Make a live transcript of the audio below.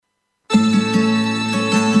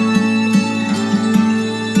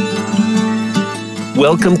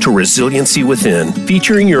Welcome to Resiliency Within,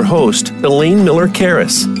 featuring your host, Elaine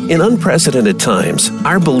Miller-Karras. In unprecedented times,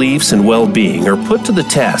 our beliefs and well-being are put to the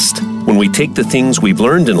test. When we take the things we've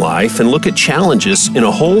learned in life and look at challenges in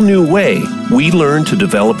a whole new way, we learn to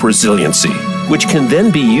develop resiliency, which can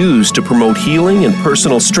then be used to promote healing and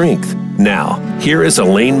personal strength. Now, here is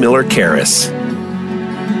Elaine Miller-Karras.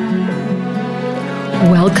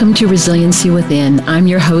 Welcome to Resiliency Within. I'm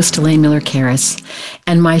your host, Elaine Miller-Karras,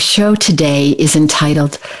 and my show today is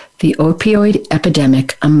entitled The Opioid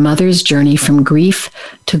Epidemic, A Mother's Journey from Grief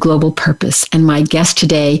to Global Purpose. And my guest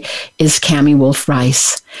today is Cammie Wolf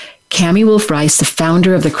Rice. Cammie Wolf Rice, the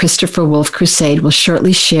founder of the Christopher Wolf Crusade, will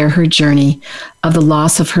shortly share her journey of the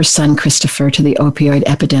loss of her son, Christopher, to the opioid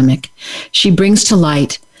epidemic. She brings to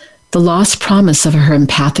light the lost promise of her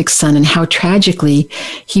empathic son and how tragically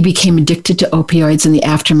he became addicted to opioids in the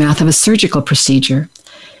aftermath of a surgical procedure.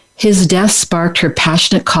 His death sparked her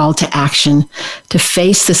passionate call to action to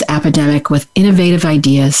face this epidemic with innovative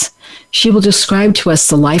ideas. She will describe to us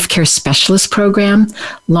the Life Care Specialist program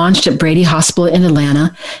launched at Brady Hospital in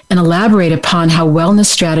Atlanta and elaborate upon how wellness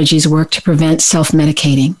strategies work to prevent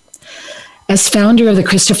self-medicating. As founder of the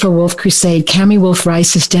Christopher Wolf Crusade, Cammie Wolf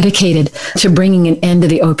Rice is dedicated to bringing an end to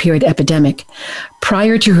the opioid epidemic.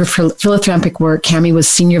 Prior to her philanthropic work, Cammie was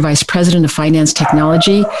Senior Vice President of Finance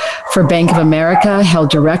Technology for Bank of America, held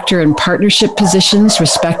director and partnership positions,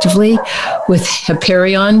 respectively, with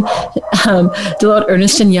Hyperion, Deloitte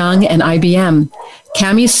Ernst & Young, and IBM.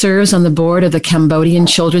 Cammie serves on the board of the Cambodian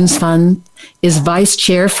Children's Fund, is vice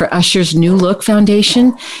chair for Usher's New Look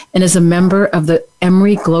Foundation, and is a member of the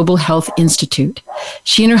Emory Global Health Institute.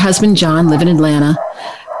 She and her husband, John, live in Atlanta.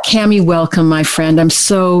 Cammie, welcome, my friend. I'm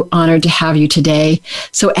so honored to have you today.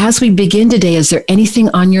 So as we begin today, is there anything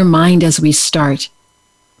on your mind as we start?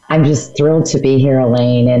 I'm just thrilled to be here,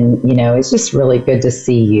 Elaine, and it's just really good to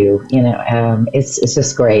see you. It's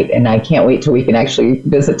just great, and I can't wait till we can actually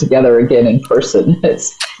visit together again in person.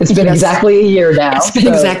 It's been exactly a year now. It's been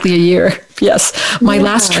exactly a year. Yes, my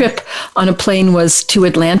last trip on a plane was to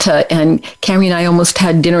Atlanta, and Cammie and I almost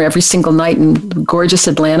had dinner every single night in gorgeous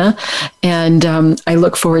Atlanta, and I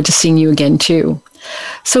look forward to seeing you again too.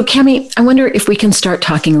 So, Cammie, I wonder if we can start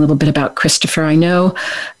talking a little bit about Christopher. I know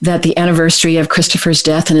that the anniversary of Christopher's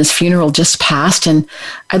death and his funeral just passed, and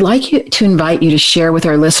I'd like to invite you to share with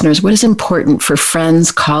our listeners what is important for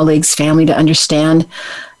friends, colleagues, family to understand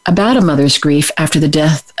about a mother's grief after the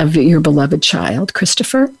death of your beloved child,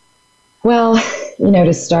 Christopher. Well,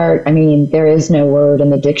 to start, there is no word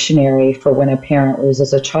in the dictionary for when a parent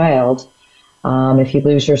loses a child. If you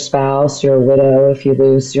lose your spouse, you're a widow. If you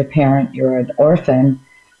lose your parent, you're an orphan.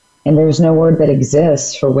 And there's no word that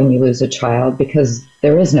exists for when you lose a child because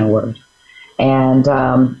there is no word. And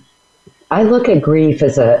I look at grief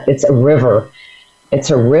as it's a river.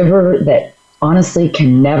 It's a river that honestly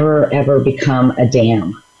can never, ever become a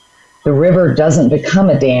dam. The river doesn't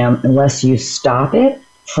become a dam unless you stop it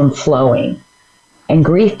from flowing. And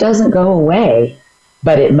grief doesn't go away,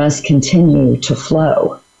 but it must continue to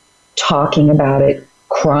flow. Talking about it,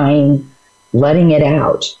 crying, letting it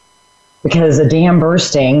out. Because a dam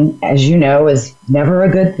bursting, as you know, is never a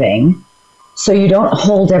good thing. So you don't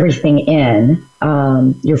hold everything in.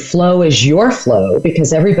 Your flow is your flow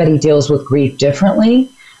because everybody deals with grief differently.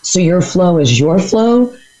 So your flow is your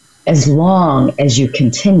flow as long as you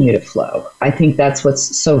continue to flow. I think that's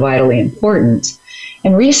what's so vitally important.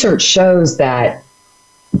 And research shows that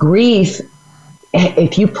grief,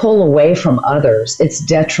 if you pull away from others, it's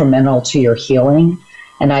detrimental to your healing.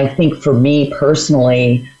 And I think for me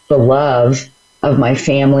personally, the love of my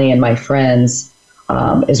family and my friends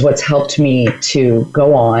is what's helped me to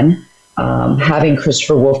go on. Having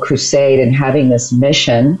Christopher Wolf Crusade and having this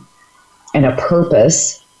mission and a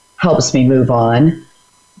purpose helps me move on.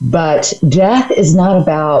 But death is not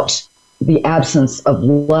about the absence of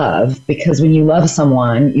love, because when you love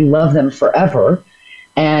someone, you love them forever.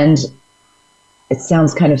 And it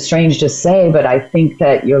sounds kind of strange to say, but I think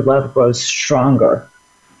that your love grows stronger.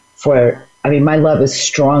 My love is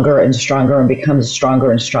stronger and stronger and becomes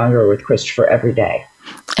stronger and stronger with Christopher every day.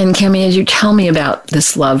 And Cammie, as you tell me about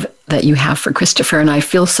this love that you have for Christopher, and I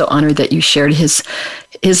feel so honored that you shared his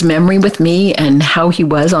memory with me and how he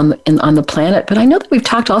was on the planet. But I know that we've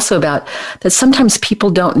talked also about that sometimes people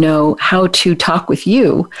don't know how to talk with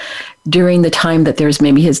you during the time that there's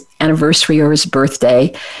maybe his anniversary or his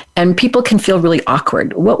birthday, and people can feel really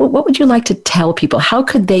awkward. What would you like to tell people? How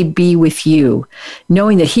could they be with you,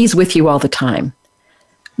 knowing that he's with you all the time?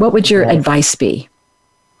 What would your advice be?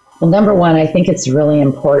 Well, number one, I think it's really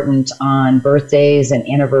important on birthdays and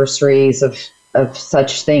anniversaries of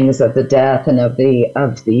such things, of the death and of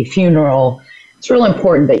the funeral, it's real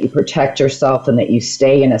important that you protect yourself and that you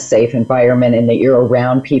stay in a safe environment and that you're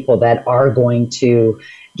around people that are going to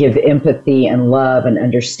give empathy and love and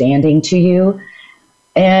understanding to you.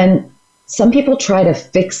 And some people try to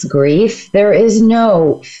fix grief. There is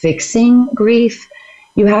no fixing grief.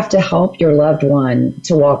 You have to help your loved one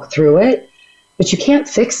to walk through it, but you can't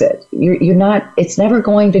fix it. You're not, it's never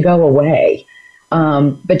going to go away.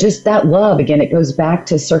 But just that love, again, it goes back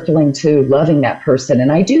to circling to loving that person.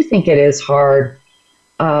 And I do think it is hard.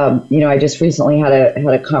 I just recently had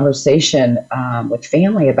a conversation with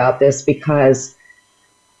family about this because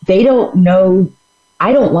they don't know.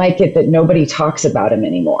 I don't like it that nobody talks about him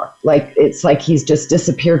anymore. Like, it's like he's just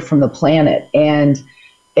disappeared from the planet. And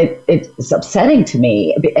it's upsetting to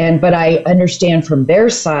me. But I understand from their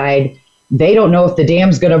side, they don't know if the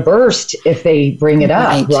dam's going to burst if they bring it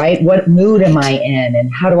up, right? What mood am I in and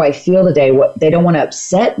how do I feel today? They don't want to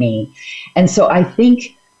upset me. And so I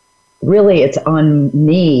think really it's on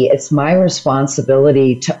me. It's my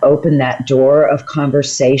responsibility to open that door of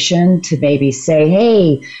conversation to maybe say,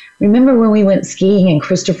 hey, remember when we went skiing and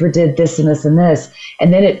Christopher did this and this and this?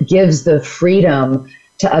 And then it gives the freedom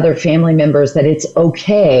to other family members that it's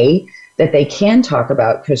okay that they can talk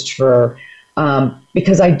about Christopher,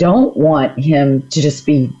 because I don't want him to just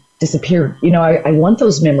disappear. I want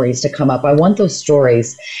those memories to come up. I want those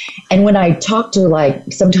stories. And when I talk to, like,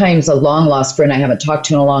 sometimes a long lost friend I haven't talked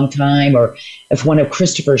to in a long time, or if one of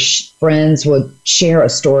Christopher's friends would share a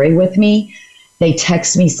story with me, they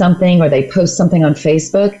text me something or they post something on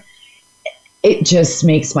Facebook, it just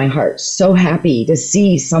makes my heart so happy to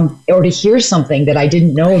see or to hear something that I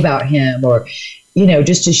didn't know about him, or,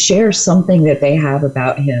 just to share something that they have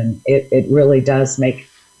about him. It really does make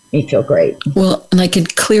me feel great. Well, and I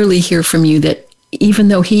could clearly hear from you that even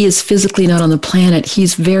though he is physically not on the planet,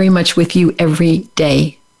 he's very much with you every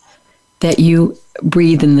day that you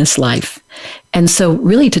breathe in this life. And so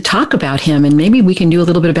really to talk about him, and maybe we can do a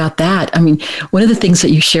little bit about that. I mean, one of the things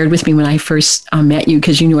that you shared with me when I first met you,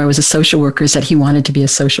 because you knew I was a social worker, is that he wanted to be a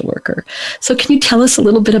social worker. So can you tell us a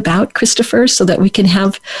little bit about Christopher so that we can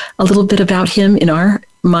have a little bit about him in our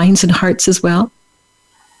minds and hearts as well?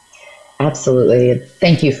 Absolutely.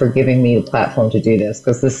 Thank you for giving me the platform to do this,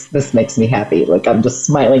 because this makes me happy. Like, I'm just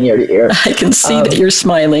smiling ear to ear. I can see that you're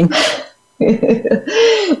smiling.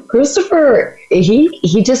 Christopher,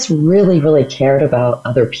 he just really, really cared about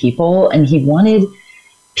other people, and he wanted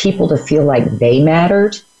people to feel like they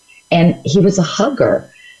mattered, and he was a hugger.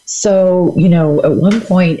 So, at one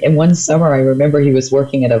point in one summer, I remember he was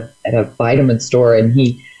working at a vitamin store, and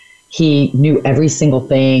he knew every single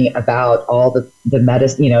thing about all the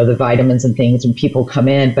medicine, the vitamins and things when people come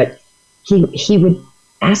in, but he would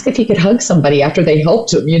ask if he could hug somebody after they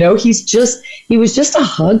helped him. He was just a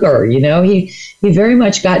hugger. He very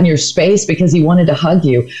much got in your space because he wanted to hug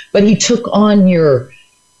you, but he took on your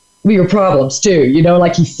problems too.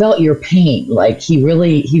 Like, he felt your pain. Like, he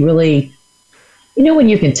really, when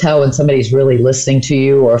you can tell when somebody's really listening to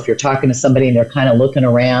you, or if you're talking to somebody and they're kind of looking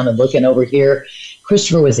around and looking over here,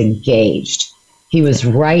 Christopher was engaged. He was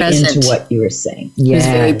present. Into what you were saying. He was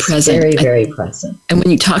very present. Very, very present. And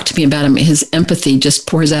when you talk to me about him, his empathy just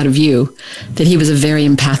pours out of you, that he was a very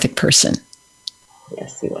empathic person.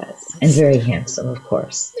 Yes, he was. And very handsome, of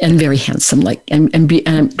course. And very handsome. And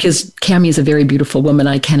because Cammie is a very beautiful woman,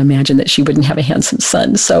 I can't imagine that she wouldn't have a handsome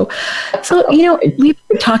son. So we've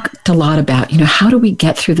talked a lot about, how do we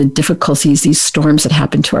get through the difficulties, these storms that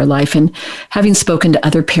happen to our life? And having spoken to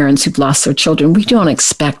other parents who've lost their children, we don't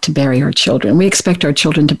expect to bury our children. We expect our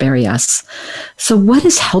children to bury us. So what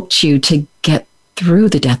has helped you to get through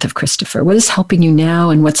the death of Christopher? What is helping you now,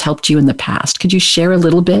 and what's helped you in the past? Could you share a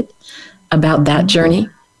little bit about that journey?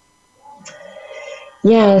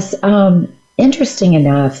 Yes. Interesting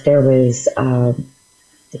enough, there was,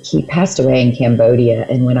 he passed away in Cambodia.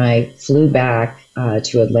 And when I flew back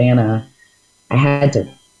to Atlanta, I had to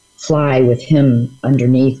fly with him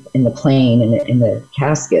underneath in the plane in the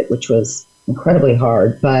casket, which was incredibly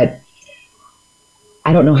hard. But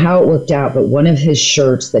I don't know how it worked out, but one of his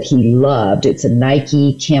shirts that he loved, it's a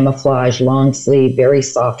Nike camouflage long sleeve, very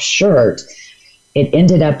soft shirt. It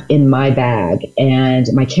ended up in my bag, and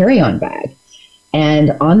my carry-on bag.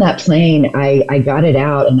 And on that plane, I got it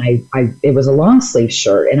out, and it was a long sleeve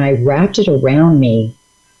shirt, and I wrapped it around me.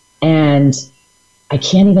 And I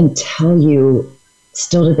can't even tell you,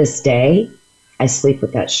 still to this day, I sleep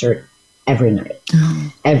with that shirt every night,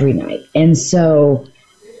 every night. And so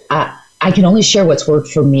I can only share what's worked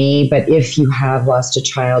for me, but if you have lost a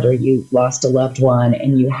child or you've lost a loved one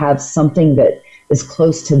and you have something that is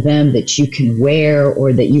close to them that you can wear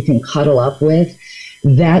or that you can cuddle up with,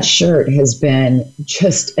 that shirt has been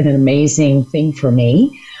just an amazing thing for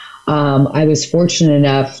me. I was fortunate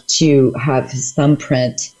enough to have his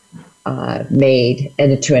thumbprint made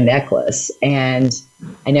into a necklace, and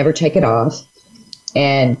I never take it off.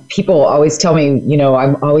 And people always tell me,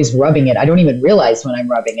 I'm always rubbing it. I don't even realize when I'm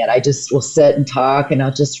rubbing it. I just will sit and talk, and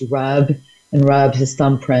I'll just rub his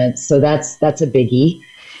thumbprint. So that's a biggie.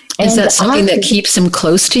 Is that something that keeps him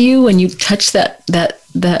close to you when you touch that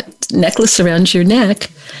necklace around your neck?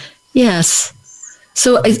 Yes.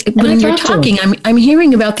 So when you're talking, I'm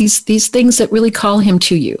hearing about these things that really call him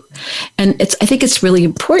to you. And I think it's really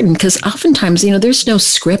important because oftentimes, there's no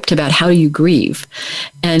script about how you grieve,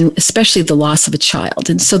 and especially the loss of a child.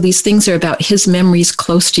 And so these things are about his memories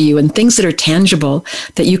close to you and things that are tangible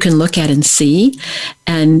that you can look at and see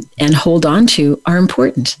and hold on to are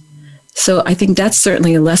important. So I think that's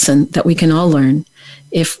certainly a lesson that we can all learn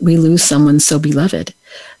if we lose someone so beloved.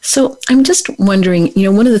 So I'm just wondering,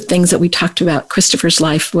 one of the things that we talked about Christopher's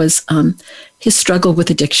life was his struggle with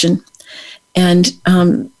addiction. And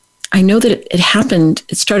I know that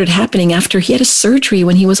it started happening after he had a surgery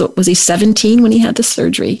when he was he 17 when he had the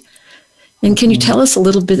surgery? And can you tell us a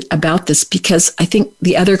little bit about this? Because I think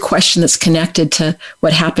the other question that's connected to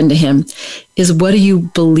what happened to him is, what do you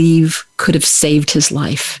believe could have saved his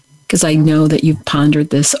life? Because I know that you've pondered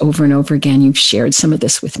this over and over again. You've shared some of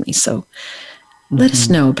this with me. So let us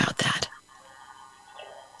know about that.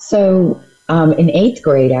 So in 8th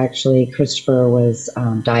grade, actually, Christopher was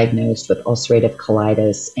diagnosed with ulcerative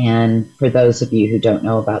colitis. And for those of you who don't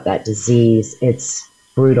know about that disease, it's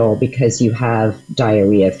brutal because you have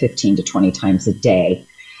diarrhea 15 to 20 times a day.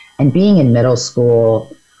 And being in middle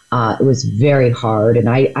school, it was very hard. And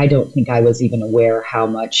I don't think I was even aware how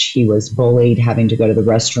much he was bullied, having to go to the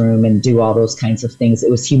restroom and do all those kinds of things.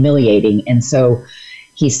 It was humiliating. And so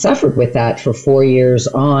he suffered with that for 4 years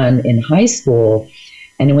on in high school.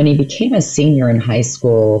 And when he became a senior in high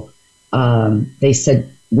school, they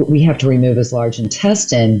said, we have to remove his large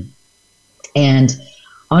intestine. And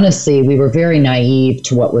honestly, we were very naive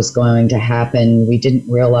to what was going to happen. We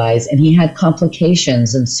didn't realize, and he had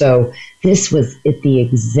complications. And so this was at the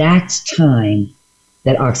exact time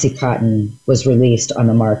that OxyContin was released on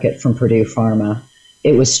the market from Purdue Pharma.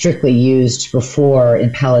 It was strictly used before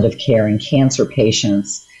in palliative care in cancer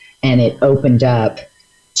patients, and it opened up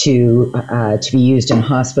to be used in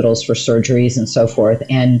hospitals for surgeries and so forth.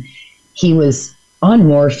 And he was on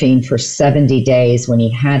morphine for 70 days when he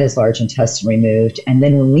had his large intestine removed. And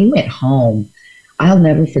then when we went home, I'll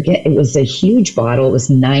never forget, it was a huge bottle. It was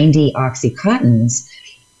 90 OxyContins.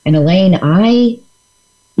 And Elaine,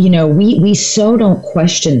 we so don't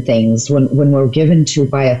question things when we're given to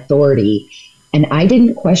by authority. And I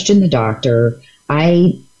didn't question the doctor.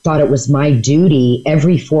 I thought it was my duty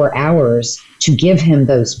every 4 hours to give him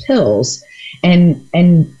those pills. And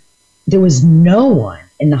there was no one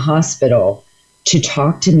in the hospital to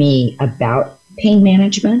talk to me about pain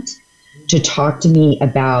management, to talk to me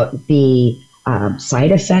about the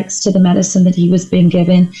side effects to the medicine that he was being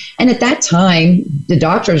given. And at that time, the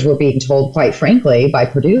doctors were being told, quite frankly, by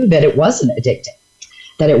Purdue that it wasn't addictive,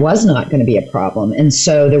 that it was not going to be a problem. And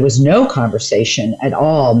so there was no conversation at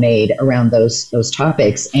all made around those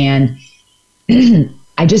topics. And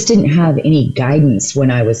I just didn't have any guidance when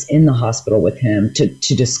I was in the hospital with him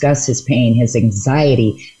to discuss his pain, his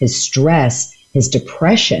anxiety, his stress, his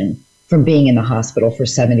depression from being in the hospital for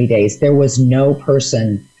 70 days. There was no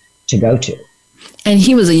person to go to. And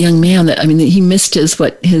he was a young man he missed his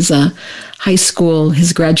high school,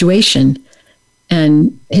 his graduation,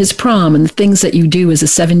 and his prom, and the things that you do as a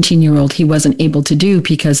 17-year-old, he wasn't able to do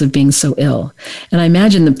because of being so ill. And I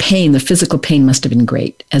imagine the physical pain must have been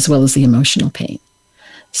great, as well as the emotional pain.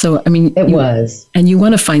 So, it was. And you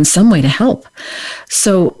want to find some way to help.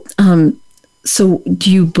 So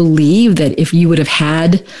do you believe that if you would have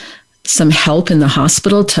had some help in the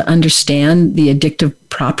hospital to understand the addictive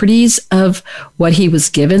properties of what he was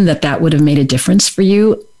given, that would have made a difference for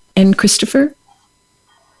you and Christopher?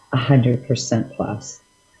 100% plus.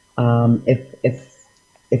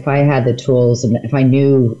 If I had the tools and if I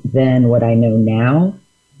knew then what I know now,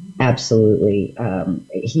 absolutely.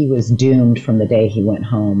 He was doomed from the day he went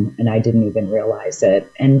home, and I didn't even realize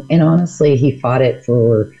it. And honestly, he fought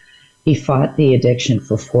the addiction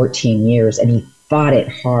for 14 years, and he fought it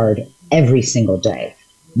hard every single day,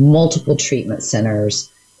 multiple treatment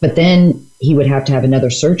centers. But then he would have to have another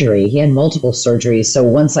surgery. He had multiple surgeries. So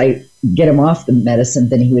once I get him off the medicine,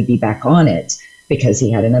 then he would be back on it because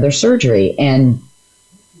he had another surgery. And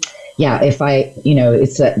yeah,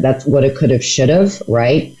 that's what it could have, should have,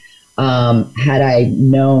 right? Had I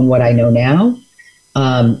known what I know now,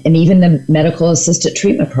 and even the medical assisted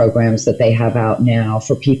treatment programs that they have out now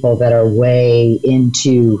for people that are way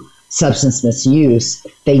into substance misuse,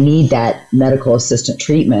 they need that medical assistant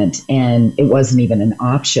treatment. And it wasn't even an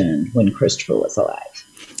option when Christopher was alive.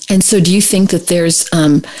 And so do you think that there's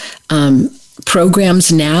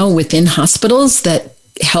programs now within hospitals that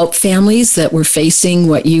help families that were facing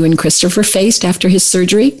what you and Christopher faced after his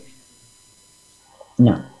surgery?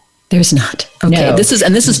 No. There's not. Okay. No. This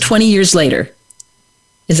is 20 years later.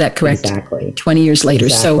 Is that correct? Exactly. 20 years later.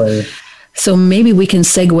 Exactly. So maybe we can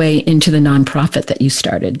segue into the nonprofit that you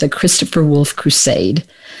started, the Christopher Wolf Crusade.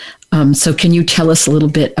 So can you tell us a little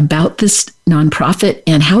bit about this nonprofit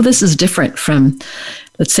and how this is different from,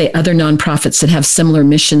 let's say, other nonprofits that have similar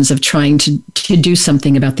missions of trying to do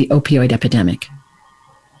something about the opioid epidemic?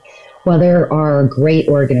 Well, there are great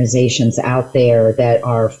organizations out there that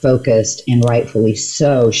are focused, and rightfully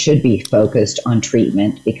so, should be focused on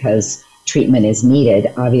treatment because treatment is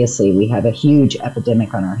needed. Obviously, we have a huge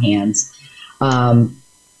epidemic on our hands. And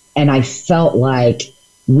I felt like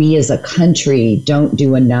we as a country don't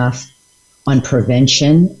do enough on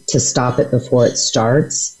prevention to stop it before it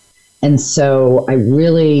starts. And so I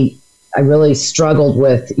really struggled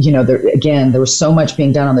with, there was so much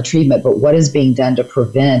being done on the treatment, but what is being done to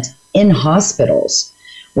prevent in hospitals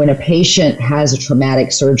when a patient has a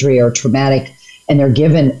traumatic surgery or and they're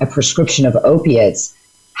given a prescription of opiates?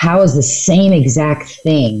 How is the same exact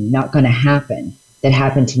thing not going to happen that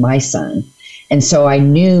happened to my son? And so I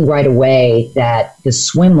knew right away that the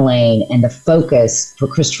swim lane and the focus for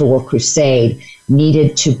Christopher Wolf Crusade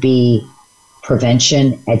needed to be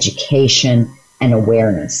prevention, education, and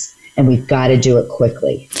awareness. And we've got to do it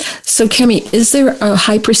quickly. So, Cammie, is there a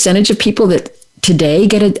high percentage of people that today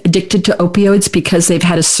get addicted to opioids because they've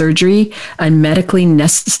had a surgery, a medically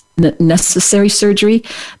necessary surgery,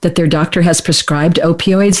 that their doctor has prescribed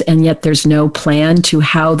opioids, and yet there's no plan to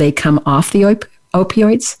how they come off the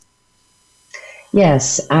opioids?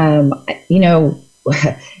 Yes.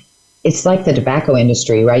 It's like the tobacco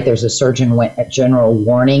industry, right? There's a Surgeon General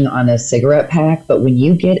warning on a cigarette pack, but when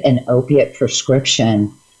you get an opiate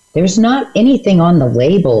prescription, there's not anything on the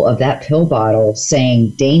label of that pill bottle saying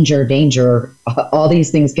danger, danger, all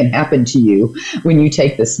these things can happen to you when you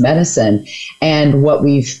take this medicine. And what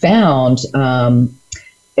we've found, and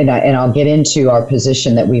I'll get into our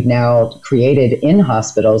position that we've now created in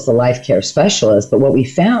hospitals, the life care specialist, but what we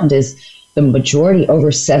found is the majority, over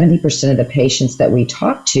 70% of the patients that we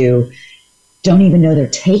talk to don't even know they're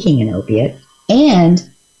taking an opiate and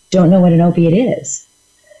don't know what an opiate is.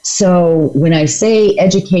 So when I say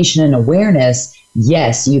education and awareness,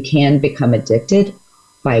 yes, you can become addicted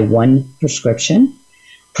by one prescription.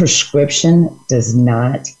 Prescription does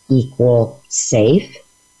not equal safe.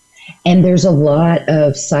 And there's a lot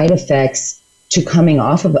of side effects to coming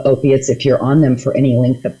off of opiates if you're on them for any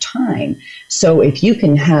length of time. So if you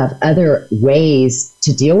can have other ways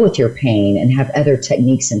to deal with your pain and have other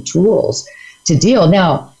techniques and tools to deal.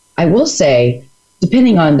 Now, I will say,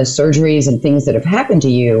 depending on the surgeries and things that have happened to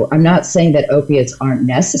you, I'm not saying that opiates aren't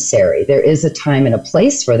necessary. There is a time and a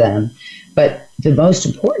place for them. But the most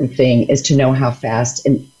important thing is to know how fast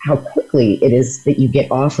and how quickly it is that you get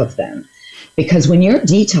off of them. Because when you're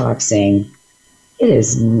detoxing, it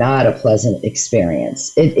is not a pleasant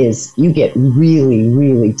experience. It is, you get really,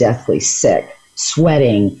 really deathly sick,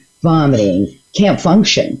 sweating, vomiting, can't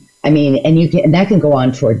function. I mean, and that can go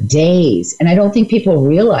on for days. And I don't think people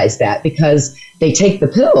realize that because they take the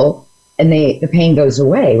pill and the pain goes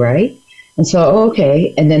away, right? And so,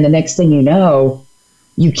 okay. And then the next thing you know,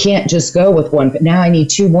 you can't just go with one, but now I need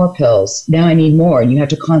 2 more pills. Now I need more. And you have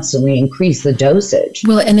to constantly increase the dosage.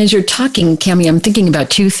 Well, and as you're talking, Cammie, I'm thinking about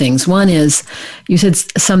 2 things. One is you said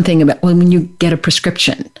something about when you get a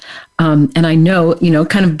prescription. And I know,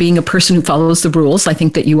 kind of being a person who follows the rules, I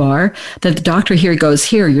think that you are, that the doctor here goes,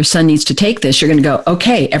 here, your son needs to take this. You're going to go,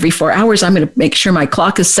 okay, every 4 hours, I'm going to make sure my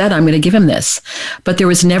clock is set. I'm going to give him this. But there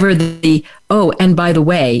was never and by the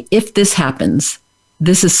way, if this happens,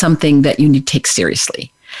 this is something that you need to take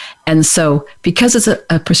seriously. And so because it's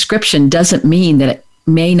a prescription doesn't mean that it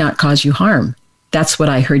may not cause you harm. That's what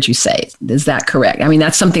I heard you say. Is that correct? I mean,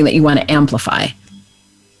 that's something that you want to amplify.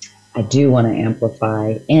 I do want to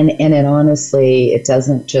amplify. And it honestly, it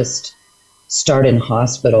doesn't just start in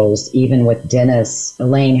hospitals, even with dentists.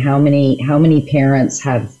 Elaine, how many parents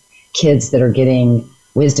have kids that are getting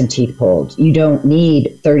wisdom teeth pulled? You don't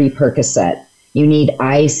need 30 Percocet. You need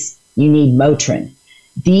ice. You need Motrin.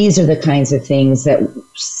 These are the kinds of things that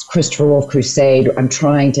Christopher Wolf Crusade, I'm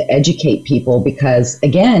trying to educate people because,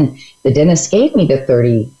 again, the dentist gave me the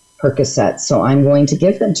 30 Percocets, so I'm going to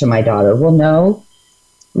give them to my daughter. Well, no,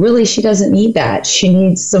 really she doesn't need that. She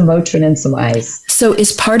needs some Motrin and some ice. So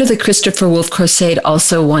is part of the Christopher Wolf Crusade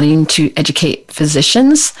also wanting to educate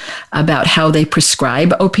physicians about how they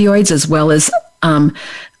prescribe opioids, as well as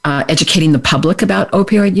educating the public about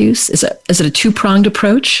opioid use? Is it a two-pronged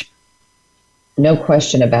approach? No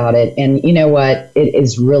question about it. And you know what? It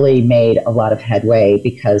has really made a lot of headway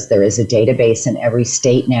because there is a database in every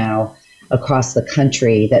state now across the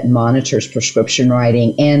country that monitors prescription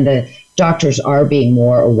writing, and the doctors are being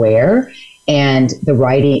more aware, and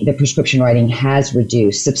the prescription writing has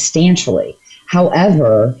reduced substantially.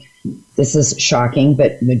 However, this is shocking,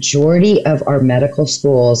 but majority of our medical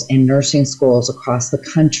schools and nursing schools across the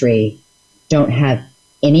country don't have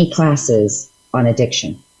any classes on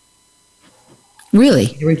addiction.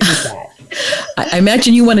 Really? Repeat that. I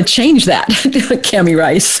imagine you want to change that, Cammie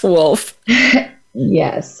Rice Wolf.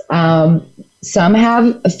 Yes. Some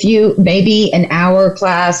have a few, maybe an hour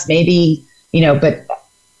class, maybe, but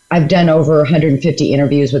I've done over 150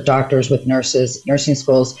 interviews with doctors, with nurses, nursing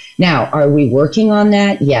schools. Now, are we working on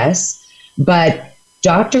that? Yes. But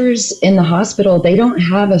doctors in the hospital, they don't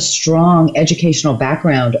have a strong educational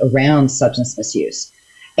background around substance misuse.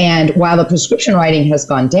 And while the prescription writing has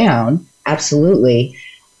gone down, absolutely,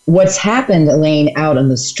 what's happened, Elaine, out on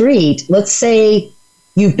the street, let's say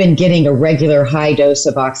you've been getting a regular high dose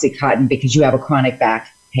of Oxycontin because you have a chronic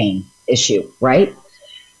back pain issue, right?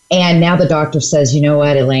 And now the doctor says, you know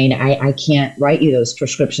what, Elaine, I can't write you those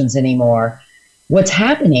prescriptions anymore. What's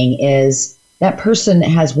happening is that person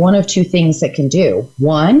has one of two things that can do.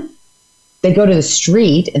 One, they go to the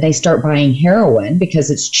street and they start buying heroin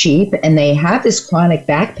because it's cheap and they have this chronic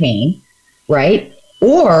back pain, right?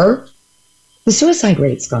 Or the suicide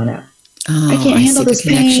rate's gone up. Oh, I can't handle this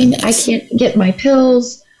pain. Yes. I can't get my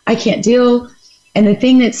pills. I can't deal. And the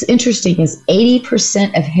thing that's interesting is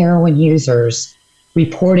 80% of heroin users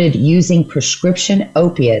reported using prescription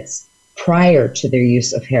opiates prior to their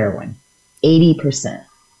use of heroin. 80%.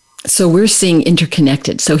 So we're seeing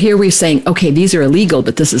interconnected. So here we're saying, okay, these are illegal,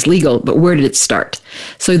 but this is legal. But where did it start?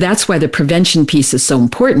 So that's why the prevention piece is so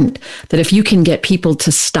important, that if you can get people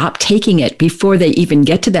to stop taking it before they even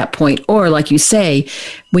get to that point, or like you say,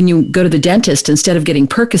 when you go to the dentist, instead of getting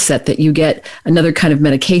Percocet, that you get another kind of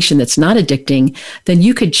medication that's not addicting, then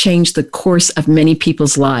you could change the course of many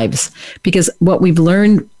people's lives. Because what we've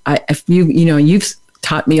learned, you've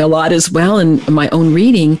taught me a lot as well in my own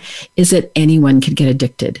reading, is that anyone could get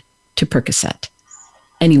addicted to Percocet.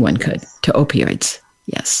 Anyone could, to opioids.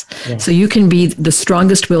 Yes. Yeah. So you can be the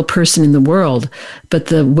strongest willed person in the world, but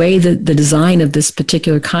the way that the design of this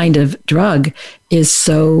particular kind of drug is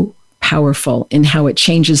so powerful in how it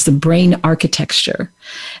changes the brain architecture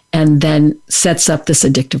and then sets up this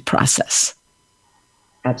addictive process.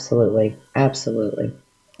 Absolutely. Absolutely.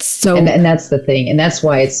 So, and that's the thing. And that's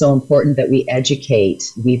why it's so important that we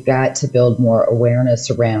educate. We've got to build more awareness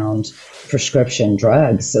around prescription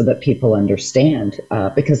drugs so that people understand,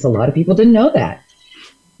 because a lot of people didn't know that.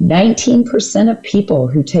 19% of people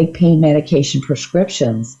who take pain medication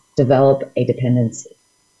prescriptions develop a dependency.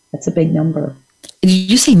 That's a big number. Did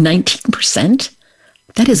you say 19%?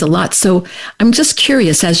 That is a lot. So I'm just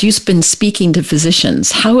curious, as you've been speaking to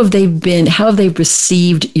physicians, how have they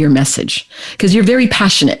received your message? Because you're very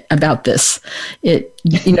passionate about this. If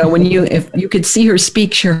you could see her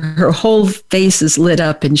speak, her whole face is lit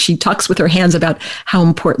up and she talks with her hands about how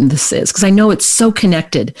important this is. Because I know it's so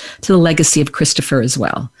connected to the legacy of Christopher as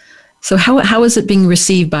well. So how is it being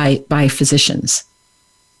received by physicians?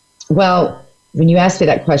 Well, when you ask me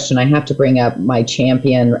that question, I have to bring up my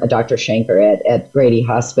champion, Dr. Shanker at Grady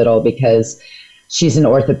Hospital, because she's an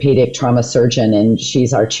orthopedic trauma surgeon and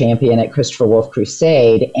she's our champion at Christopher Wolf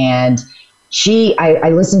Crusade. And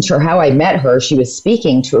I listened to her, how I met her. She was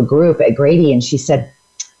speaking to a group at Grady and she said,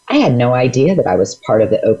 I had no idea that I was part of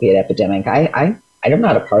the opiate epidemic. I'm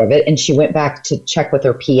not a part of it. And she went back to check with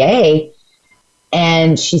her PA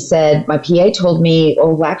and she said, my PA told me,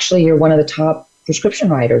 oh, actually, you're one of the top prescription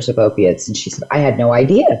writers of opiates. And she said, I had no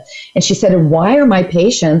idea. And she said, and why are my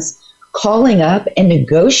patients calling up and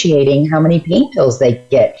negotiating how many pain pills they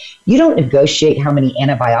get? You don't negotiate how many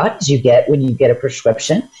antibiotics you get when you get a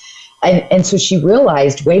prescription. And so she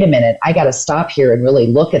realized, wait a minute, I got to stop here and really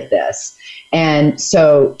look at this. And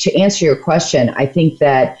so to answer your question, I think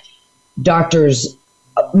that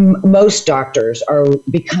most doctors are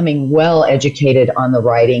becoming well educated on the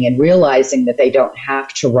writing and realizing that they don't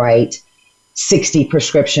have to write 60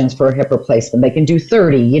 prescriptions for a hip replacement. They can do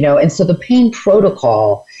 30, and so the pain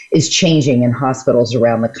protocol is changing in hospitals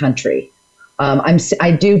around the country.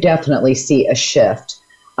 I do definitely see a shift.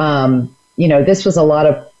 This was a lot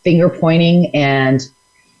of finger pointing and,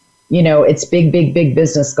 it's big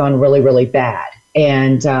business gone really, really bad.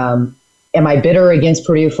 And am I bitter against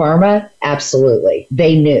Purdue Pharma? Absolutely.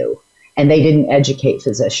 They knew, and they didn't educate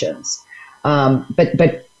physicians.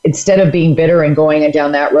 But instead of being bitter and going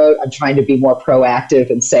down that road, I'm trying to be more proactive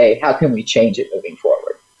and say, how can we change it moving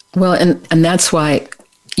forward? Well, and that's why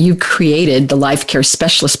you created the Life Care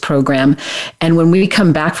Specialist program. And when we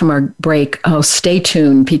come back from our break, stay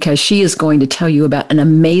tuned, because she is going to tell you about an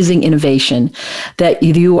amazing innovation that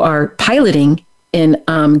you are piloting in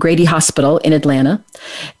Grady Hospital in Atlanta.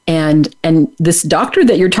 And this doctor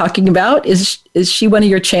that you're talking about, is she one of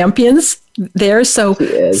your champions there? So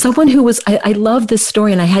someone who was, I love this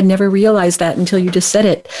story, and I had never realized that until you just said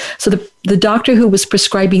it. So the doctor who was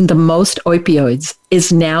prescribing the most opioids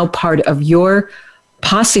is now part of your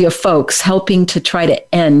posse of folks helping to try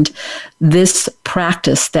to end this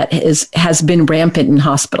practice that has been rampant in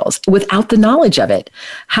hospitals without the knowledge of it.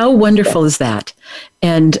 How wonderful is that?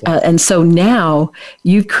 And so now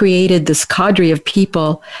you've created this cadre of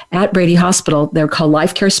people at Brady Hospital. They're called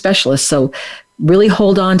Life Care Specialists. So really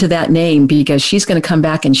hold on to that name, because she's going to come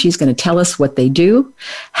back and she's going to tell us what they do,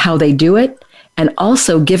 how they do it, and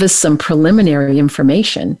also give us some preliminary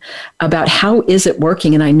information about how is it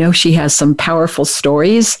working. And I know she has some powerful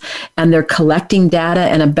stories, and they're collecting data,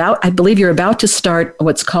 and I believe you're about to start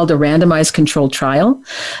what's called a randomized controlled trial,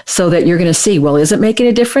 so that you're going to see, well, is it making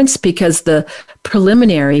a difference? Because the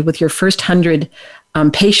preliminary with your first 100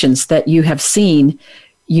 patients that you have seen,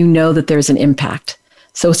 you know that there's an impact.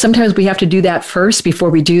 So sometimes we have to do that first before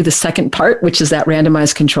we do the second part, which is that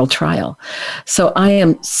randomized controlled trial. So I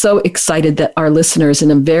am so excited that our listeners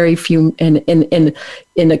in a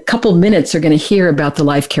couple minutes are going to hear about the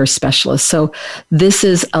Life Care Specialist. So this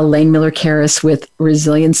is Elaine Miller-Karras with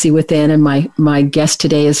Resiliency Within, and my guest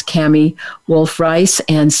today is Cammie Wolf Rice.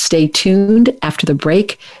 And stay tuned after the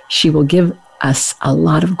break. She will give us a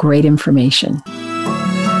lot of great information.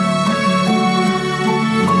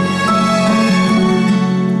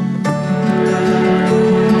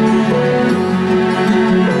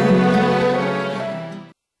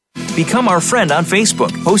 Become our friend on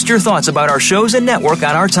Facebook. Post your thoughts about our shows and network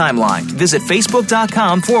on our timeline. Visit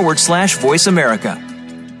facebook.com/Voice America.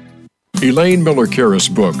 Elaine Miller-Karras'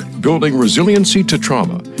 book, Building Resiliency to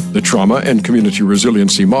Trauma, The Trauma and Community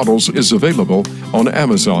Resiliency Models, is available on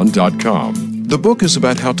Amazon.com. The book is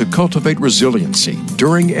about how to cultivate resiliency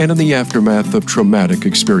during and in the aftermath of traumatic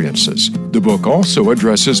experiences. The book also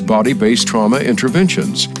addresses body-based trauma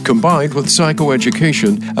interventions, combined with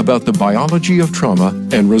psychoeducation about the biology of trauma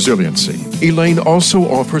and resiliency. Elaine also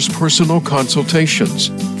offers personal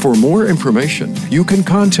consultations. For more information, you can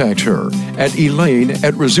contact her at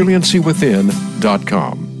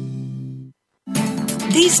elaine@resiliencywithin.com.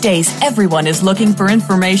 These days, everyone is looking for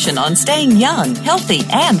information on staying young, healthy,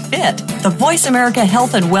 and fit. The Voice America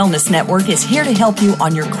Health and Wellness Network is here to help you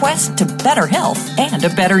on your quest to better health and a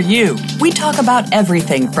better you. We talk about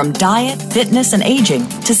everything from diet, fitness, and aging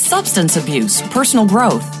to substance abuse, personal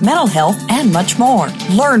growth, mental health, and much more.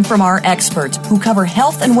 Learn from our experts who cover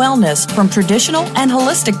health and wellness from traditional and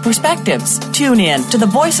holistic perspectives. Tune in to the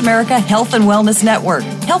Voice America Health and Wellness Network.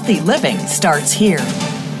 Healthy living starts here.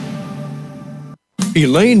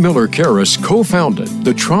 Elaine Miller-Karras co-founded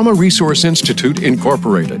the Trauma Resource Institute,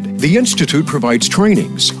 Incorporated. The Institute provides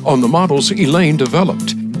trainings on the models Elaine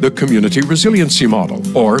developed, the Community Resiliency Model,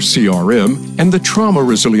 or CRM, and the Trauma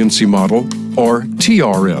Resiliency Model, or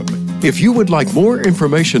TRM. If you would like more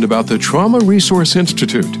information about the Trauma Resource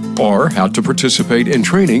Institute or how to participate in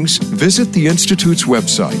trainings, visit the Institute's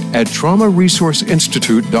website at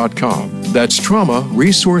traumaresourceinstitute.com. That's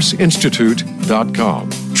traumaresourceinstitute.com.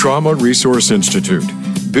 Trauma Resource Institute.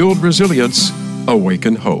 Build resilience,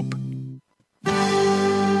 awaken hope.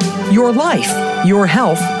 Your life, your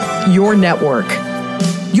health, your network.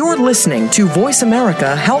 You're listening to Voice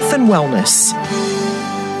America Health and Wellness.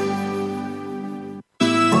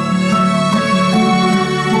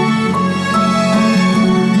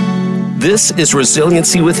 This is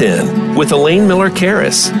Resiliency Within with Elaine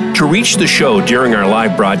Miller-Karras. To reach the show during our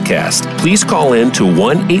live broadcast, please call in to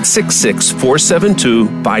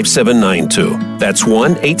 1-866-472-5792. That's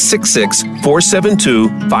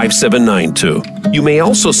 1-866-472-5792. You may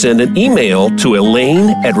also send an email to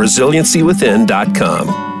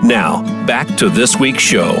elaine@resiliencywithin.com. Now, back to this week's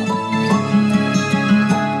show.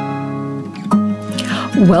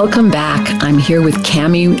 Welcome back. I'm here with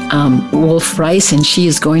Cammie Wolf Rice, and she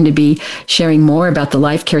is going to be sharing more about the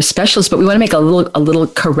Life Care Specialist. But we want to make a little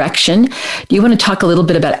correction. Do you want to talk a little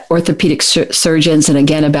bit about orthopedic surgeons, and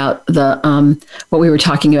again about the what we were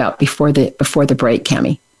talking about before the break,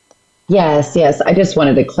 Cammie? Yes, yes. I just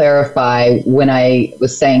wanted to clarify when I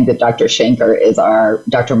was saying that Dr.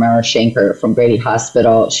 Mara Schenker from Grady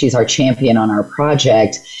Hospital, she's our champion on our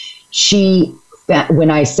project.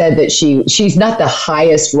 When I said that she's not the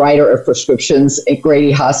highest writer of prescriptions at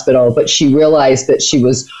Grady Hospital, but she realized that she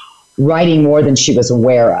was writing more than she was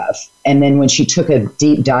aware of. And then when she took a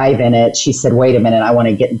deep dive in it, she said, wait a minute, I want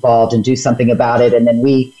to get involved and do something about it. And then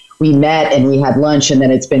we met and we had lunch, and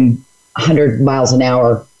then it's been 100 miles an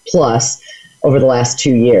hour plus over the last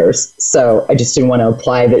 2 years. So I just didn't want to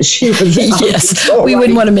apply that she was. Yes, we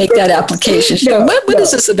wouldn't want to make that application. What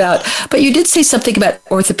is this about? But you did say something about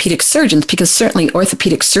orthopedic surgeons, because certainly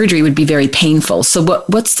orthopedic surgery would be very painful. So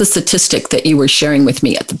what's the statistic that you were sharing with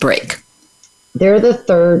me at the break? They're the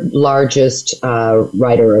third largest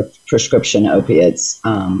writer of prescription opiates,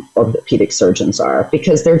 orthopedic surgeons are,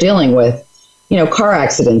 because they're dealing with car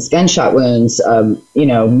accidents, gunshot wounds,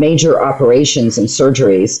 major operations and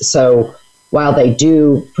surgeries. So while they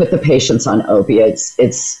do put the patients on opiates,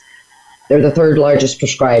 they're the third largest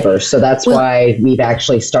prescriber. So that's why we've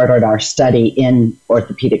actually started our study in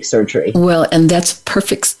orthopedic surgery. Well, and that's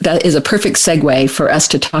perfect. That is a perfect segue for us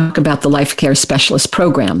to talk about the Life Care Specialist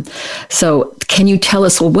program. So can you tell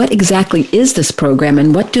us, what exactly is this program,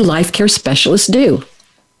 and what do Life Care Specialists do?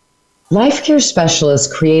 Life Care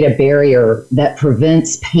Specialists create a barrier that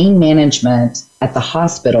prevents pain management at the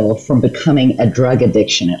hospital from becoming a drug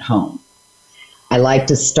addiction at home. I like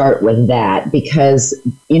to start with that because,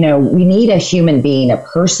 we need a human being, a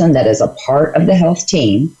person that is a part of the health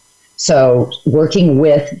team. So working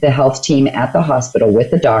with the health team at the hospital,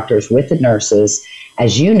 with the doctors, with the nurses.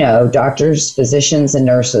 As you know, doctors, physicians, and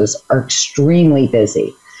nurses are extremely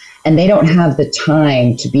busy, and they don't have the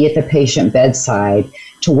time to be at the patient bedside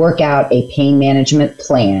to work out a pain management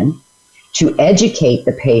plan, to educate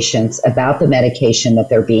the patients about the medication that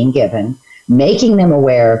they're being given, making them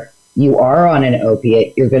aware you are on an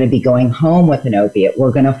opiate, you're going to be going home with an opiate,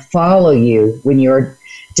 we're going to follow you when you're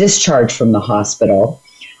discharged from the hospital.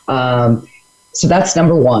 So that's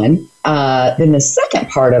number one. Then the second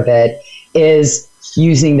part of it is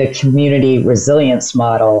using the community resilience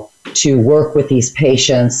model to work with these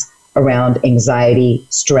patients around anxiety,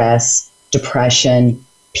 stress, depression,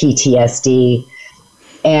 PTSD.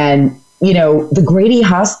 And, the Grady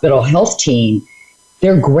Hospital health team,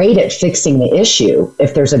 they're great at fixing the issue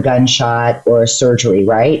if there's a gunshot or a surgery,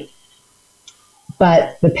 right?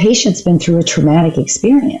 But the patient's been through a traumatic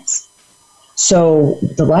experience. So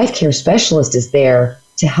the Life Care Specialist is there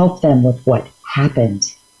to help them with what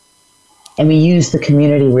happened. And we use the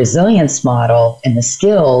community resilience model and the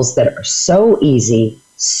skills that are so easy,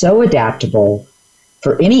 so adaptable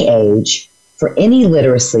for any age, for any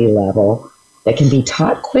literacy level, that can be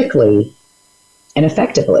taught quickly and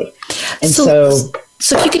effectively. And so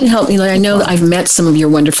if you can help me, I know that I've met some of your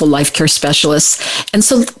wonderful life care specialists. And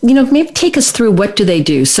so, maybe take us through, what do they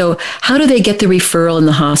do? So how do they get the referral in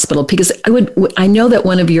the hospital? Because I know that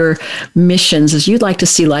one of your missions is you'd like to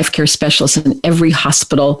see life care specialists in every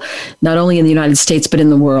hospital, not only in the United States, but in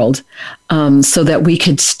the world, so that we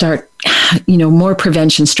could start, more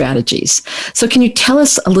prevention strategies. So can you tell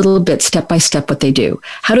us a little bit, step by step, what they do?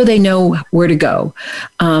 How do they know where to go?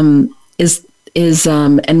 And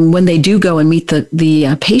when they do go and meet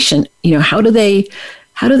the patient, how do they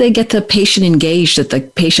get the patient engaged that the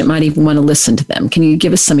patient might even want to listen to them? Can you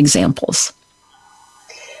give us some examples?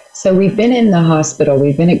 So we've been in the hospital,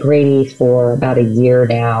 we've been at Grady for about a year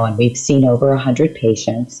now, and we've seen over 100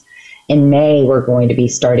 patients. In May, we're going to be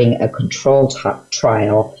starting a control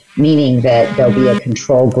trial, meaning that there'll be a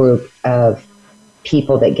control group of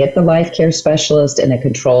people that get the life care specialist and a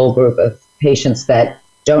control group of patients that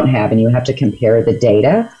don't have, and you have to compare the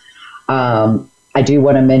data. I do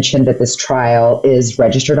want to mention that this trial is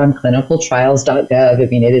registered on clinicaltrials.gov. I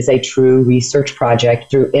mean, it is a true research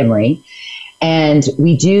project through Emory. And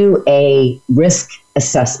we do a risk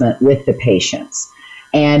assessment with the patients.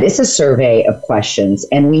 And it's a survey of questions.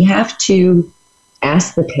 And we have to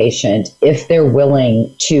ask the patient if they're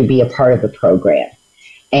willing to be a part of the program.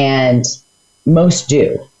 And most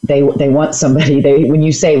do. They want somebody. When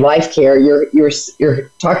you say life care,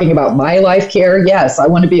 you're talking about my life care. Yes, I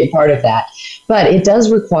want to be a part of that. But it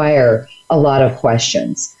does require a lot of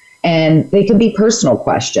questions, and they can be personal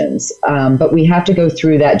questions. But we have to go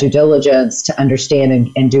through that due diligence to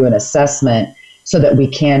understand and do an assessment so that we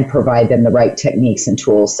can provide them the right techniques and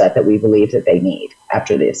tool set that we believe that they need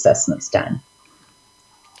after the assessment's done.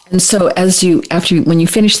 And so when you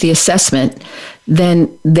finish the assessment,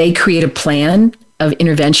 then they create a plan of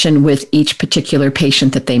intervention with each particular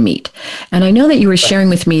patient that they meet. And I know that you were sharing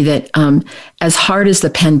with me that as hard as the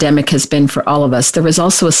pandemic has been for all of us, there was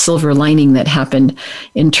also a silver lining that happened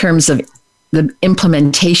in terms of the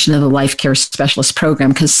implementation of the Life Care Specialist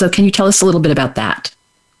program. So can you tell us a little bit about that?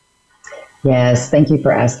 Yes, thank you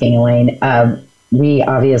for asking, Elaine. We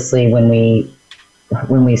obviously, when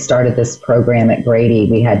we started this program at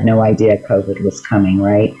Grady, we had no idea COVID was coming,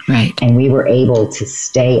 right? Right. And we were able to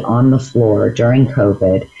stay on the floor during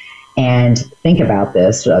COVID. And think about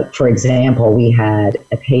this. For example, we had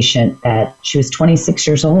a patient that she was 26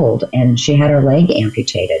 years old and she had her leg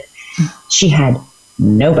amputated. She had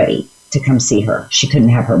nobody to come see her. She couldn't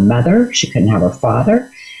have her mother. She couldn't have her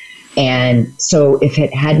father. And so if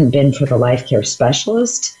it hadn't been for the life care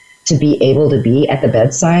specialist to be able to be at the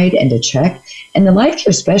bedside and to check, and the life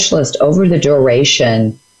care specialist over the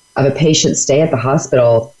duration of a patient's stay at the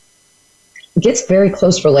hospital gets very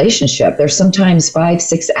close relationship. There's sometimes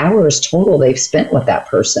 5-6 hours total they've spent with that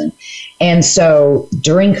person. And so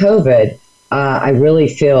during COVID, I really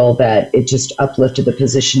feel that it just uplifted the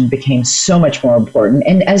position, became so much more important.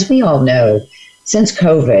 And as we all know, since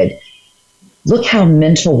COVID, look how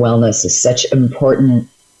mental wellness is such important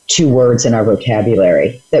 2 words in our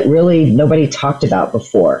vocabulary that really nobody talked about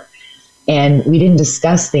before. And we didn't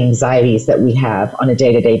discuss the anxieties that we have on a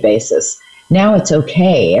day-to-day basis. Now it's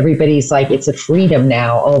okay. Everybody's like, it's a freedom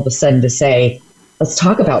now all of a sudden to say, let's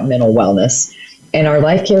talk about mental wellness. And our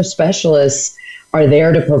life care specialists are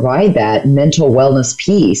there to provide that mental wellness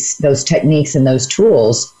piece, those techniques and those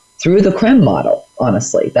tools through the CRIM model.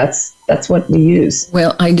 Honestly, that's what we use.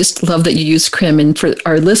 Well, I just love that you use CRIM. And for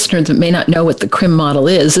our listeners that may not know what the CRIM model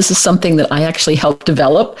is, this is something that I actually helped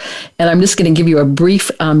develop. And I'm just going to give you a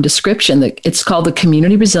brief description. It's called the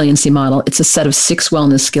Community Resiliency Model. It's a set of 6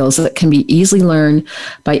 wellness skills that can be easily learned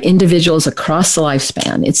by individuals across the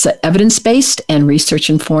lifespan. It's evidence-based and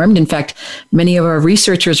research-informed. In fact, many of our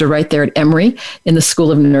researchers are right there at Emory in the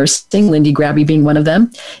School of Nursing, Lindy Grabby being one of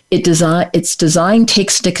them. Its design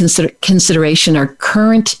takes into consideration our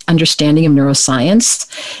current understanding of neuroscience.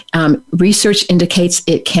 Research indicates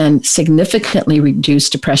it can significantly reduce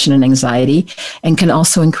depression and anxiety and can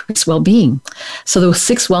also increase well-being. So those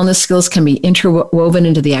 6 wellness skills can be interwoven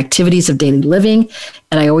into the activities of daily living.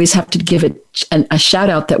 And I always have to give it a shout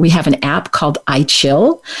out that we have an app called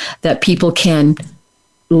iChill that people can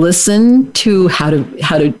listen to how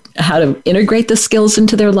to integrate the skills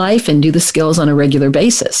into their life and do the skills on a regular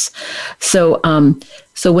basis. So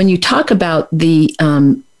when you talk about the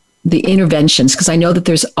interventions, because I know that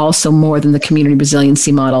there's also more than the community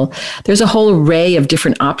resiliency model, there's a whole array of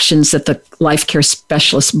different options that the life care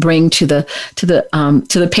specialists bring to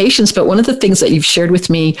the patients. But one of the things that you've shared with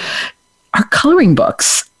me are coloring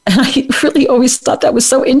books, and I really always thought that was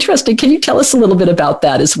so interesting. Can you tell us a little bit about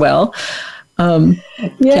that as well? Yes,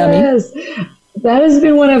 Cammie? That has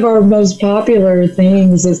been one of our most popular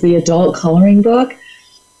things is the adult coloring book.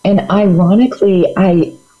 And ironically,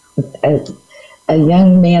 a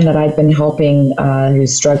young man that I'd been helping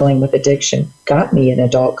who's struggling with addiction got me an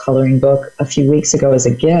adult coloring book a few weeks ago as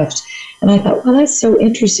a gift. And I thought, well, that's so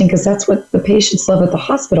interesting because that's what the patients love at the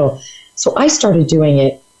hospital. So I started doing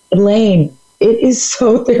it. Elaine, it is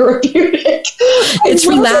so therapeutic. It's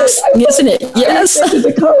relaxing, isn't it? Yes.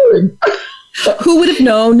 The coloring. Who would have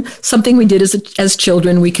known something we did as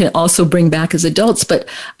children we can also bring back as adults? But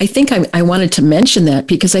I think I wanted to mention that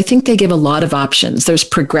because I think they give a lot of options. There's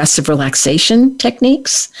progressive relaxation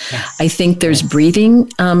techniques. Yes. I think there's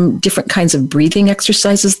breathing, different kinds of breathing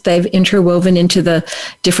exercises they've interwoven into the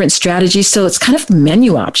different strategies. So it's kind of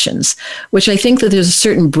menu options, which I think that there's a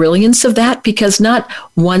certain brilliance of that because not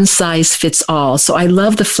one size fits all. So I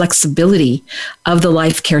love the flexibility of the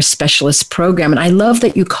life care specialist program. And I love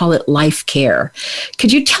that you call it life care.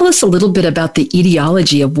 Could you tell us a little bit about the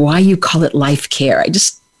etiology of why you call it life care? I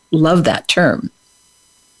just love that term.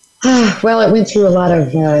 Well, it went through a lot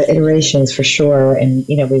of iterations for sure. And,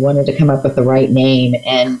 we wanted to come up with the right name.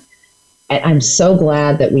 And I'm so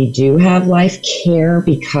glad that we do have life care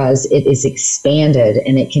because it is expanded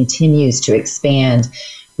and it continues to expand.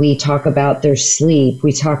 We talk about their sleep.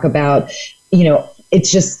 We talk about,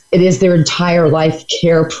 it is their entire life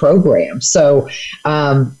care program. So,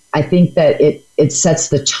 I think that it sets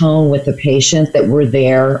the tone with the patient that we're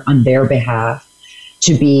there on their behalf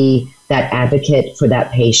to be that advocate for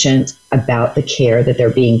that patient about the care that they're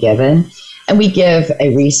being given. And we give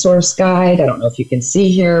a resource guide. I don't know if you can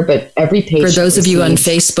see here, but every patient. For those of you on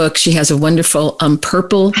Facebook, she has a wonderful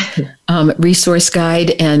purple resource guide.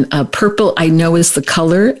 And purple, I know, is the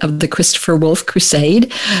color of the Christopher Wolf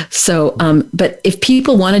Crusade. So, but if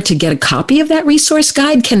people wanted to get a copy of that resource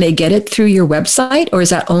guide, can they get it through your website, or is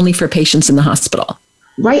that only for patients in the hospital?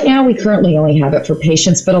 Right now, we currently only have it for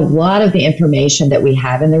patients, but a lot of the information that we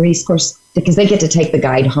have in the resource, because they get to take the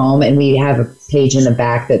guide home, and we have a page in the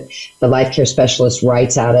back that the life care specialist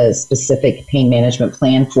writes out a specific pain management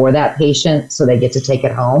plan for that patient, so they get to take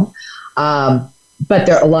it home. But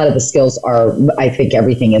a lot of the skills are, I think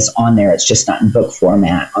everything is on there. It's just not in book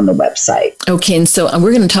format on the website. Okay, and so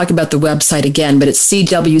we're going to talk about the website again, but it's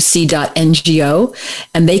cwc.ngo,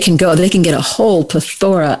 and they can get a whole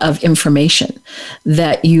plethora of information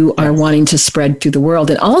that you are wanting to spread through the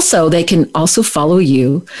world. And also, they can also follow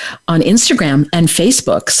you on Instagram and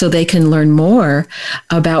Facebook, so they can learn more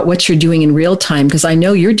about what you're doing in real time, because I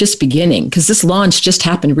know you're just beginning, because this launch just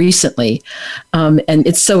happened recently. And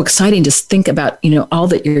it's so exciting to think about, all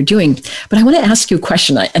that you're doing. But I want to ask you a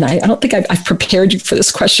question, and I don't think I've prepared you for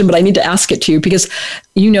this question, but I need to ask it to you, because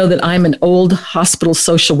you know that I'm an old hospital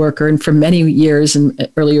social worker, and for many years in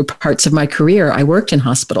earlier parts of my career, I worked in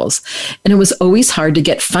hospitals, and it was always hard to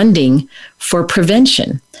get funding for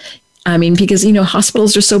prevention. I mean, because,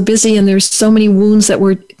 hospitals are so busy and there's so many wounds that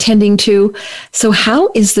we're tending to. So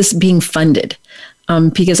how is this being funded?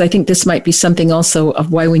 Because I think this might be something also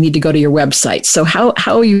of why we need to go to your website. So how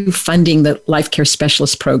are you funding the life care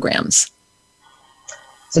specialist programs?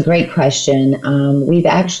 It's a great question. We've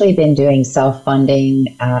actually been doing self-funding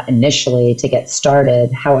initially to get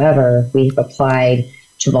started. However, we've applied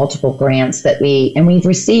to multiple grants we've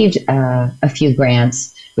received a few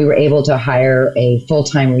grants. We were able to hire a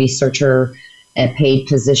full-time researcher and paid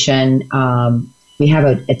position. We have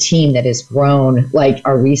a team that has grown, like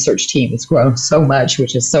our research team has grown so much,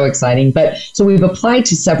 which is so exciting. So we've applied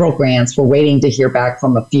to several grants. We're waiting to hear back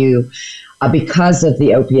from a few. Because of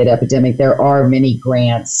the opiate epidemic, there are many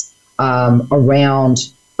grants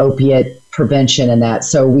around opiate prevention and that.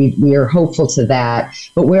 So we are hopeful to that.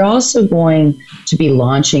 But we're also going to be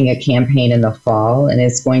launching a campaign in the fall, and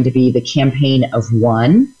it's going to be the campaign of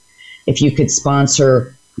one. If you could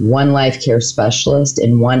sponsor one life care specialist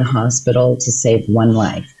in one hospital to save one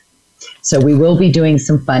life. So we will be doing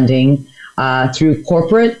some funding through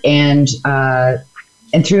corporate and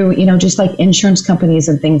through, just like insurance companies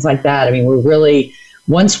and things like that. I mean, we're really,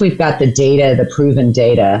 once we've got the data, the proven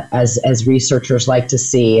data, as researchers like to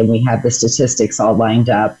see, and we have the statistics all lined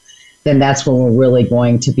up, then that's when we're really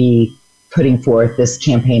going to be putting forth this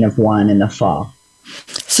campaign of one in the fall.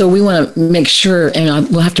 So we want to make sure, and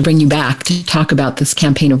we'll have to bring you back to talk about this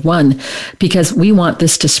campaign of one, because we want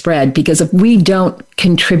this to spread. Because if we don't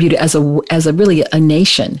contribute as a really a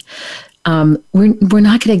nation, we're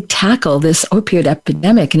not going to tackle this opioid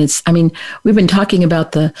epidemic. And we've been talking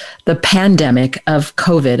about the pandemic of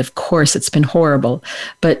COVID. Of course, it's been horrible,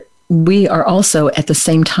 but we are also at the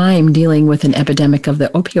same time dealing with an epidemic of the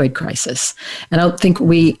opioid crisis. And I don't think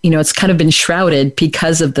it's kind of been shrouded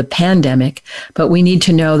because of the pandemic, but we need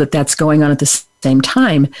to know that that's going on at the same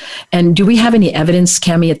time. And do we have any evidence,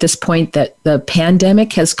 Cammie, at this point that the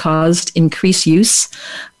pandemic has caused increased use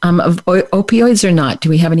of opioids or not? Do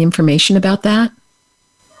we have any information about that?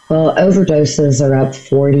 Well, overdoses are up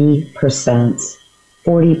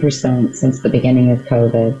 40% since the beginning of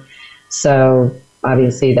COVID. So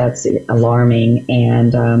obviously, that's alarming,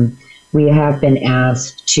 and we have been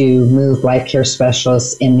asked to move life care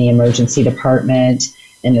specialists in the emergency department,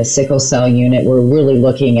 in the sickle cell unit. We're really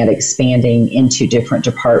looking at expanding into different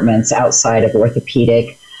departments outside of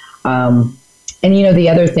orthopedic. And, the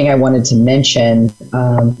other thing I wanted to mention,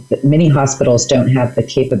 that many hospitals don't have the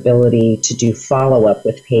capability to do follow-up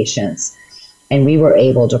with patients. And we were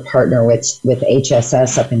able to partner with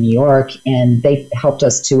HSS up in New York, and they helped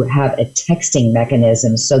us to have a texting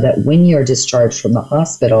mechanism so that when you're discharged from the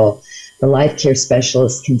hospital, the life care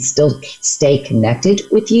specialist can still stay connected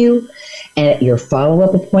with you and at your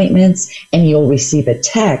follow-up appointments, and you'll receive a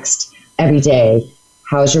text every day.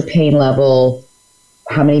 How's your pain level?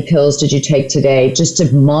 How many pills did you take today? Just to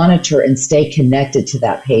monitor and stay connected to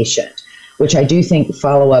that patient, which I do think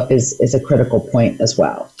follow-up is a critical point as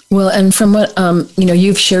well. Well, and from what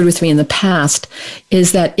you've shared with me in the past,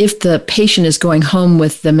 is that if the patient is going home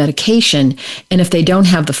with the medication, and if they don't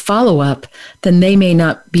have the follow-up, then they may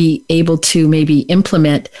not be able to maybe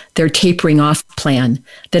implement their tapering off plan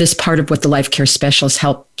that is part of what the life care specialist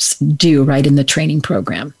helps do, right, in the training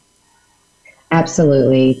program.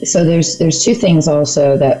 Absolutely. So there's two things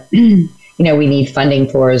also that we need funding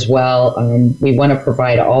for as well. We want to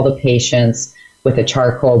provide all the patients with a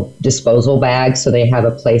charcoal disposal bag so they have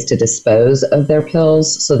a place to dispose of their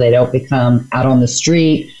pills so they don't become out on the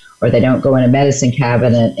street or they don't go in a medicine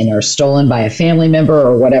cabinet and are stolen by a family member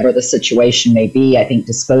or whatever the situation may be. I think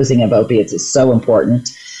disposing of opiates is so important.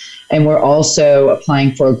 And we're also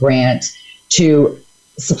applying for a grant to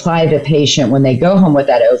supply the patient when they go home with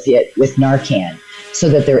that opiate with Narcan so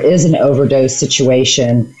that there is an overdose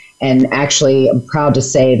situation. And actually, I'm proud to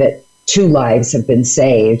say that 2 lives have been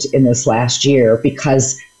saved in this last year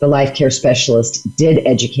because the life care specialist did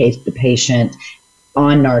educate the patient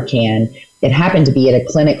on Narcan. It happened to be at a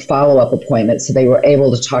clinic follow-up appointment, so they were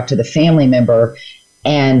able to talk to the family member,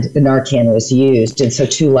 and the Narcan was used. And so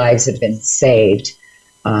 2 lives have been saved,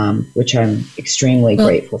 which I'm extremely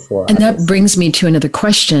grateful for. And that brings me to another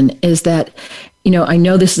question, is that, I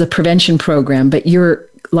know this is a prevention program, but your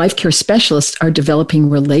life care specialists are developing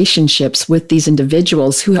relationships with these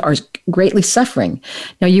individuals who are greatly suffering.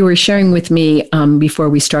 Now, you were sharing with me before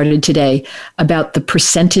we started today about the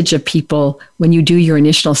percentage of people, when you do your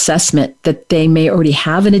initial assessment, that they may already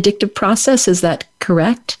have an addictive process. Is that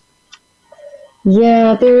correct?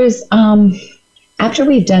 Yeah, there is. After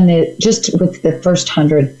we've done it, just with the first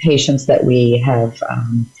 100 patients that we have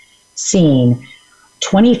seen,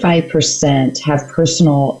 25% have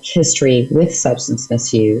personal history with substance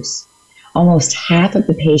misuse. Almost half of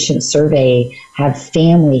the patients surveyed have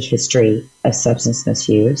family history of substance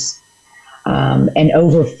misuse. And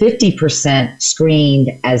over 50%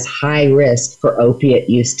 screened as high risk for opiate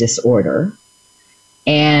use disorder.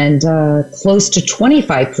 And close to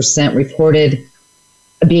 25% reported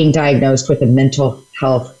being diagnosed with a mental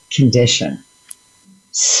health condition.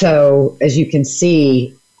 So, as you can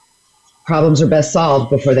see, problems are best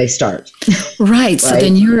solved before they start. Right. So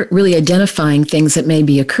then you're really identifying things that may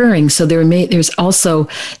be occurring. So there's also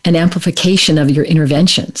an amplification of your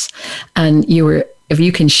interventions. And if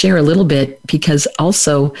you can share a little bit, because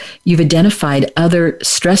also you've identified other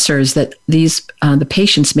stressors that the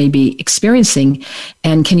patients may be experiencing.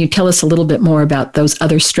 And can you tell us a little bit more about those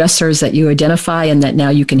other stressors that you identify and that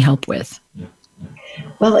now you can help with?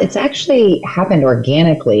 Well, it's actually happened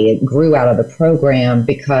organically. It grew out of the program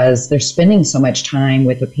because they're spending so much time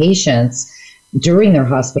with the patients during their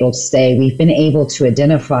hospital stay. We've been able to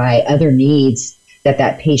identify other needs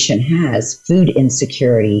that patient has: food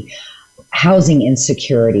insecurity, housing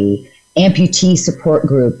insecurity, amputee support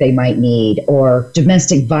group they might need, or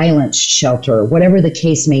domestic violence shelter, whatever the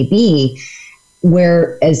case may be.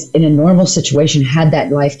 Whereas in a normal situation, had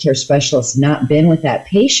that life care specialist not been with that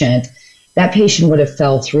patient would have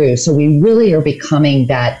fell through. So we really are becoming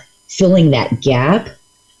filling that gap.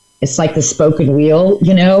 It's like the spoken wheel,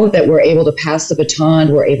 that we're able to pass the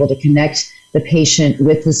baton. We're able to connect the patient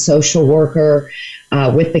with the social worker,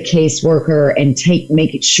 with the caseworker, and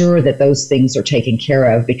make sure that those things are taken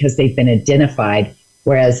care of because they've been identified.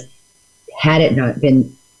 Whereas had it not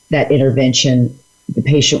been that intervention, the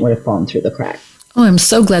patient would have fallen through the crack. Oh, I'm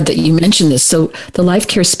so glad that you mentioned this. So the life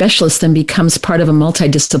care specialist then becomes part of a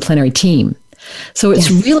multidisciplinary team. So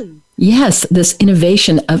it's really, this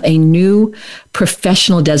innovation of a new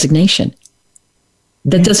professional designation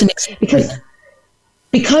that doesn't exist.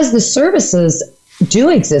 Because the services do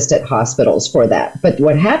exist at hospitals for that. But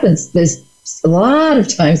what happens is a lot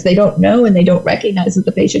of times they don't know and they don't recognize that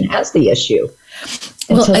the patient has the issue.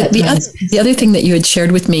 Well, the other thing that you had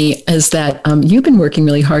shared with me is that you've been working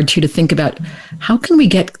really hard too to think about how can we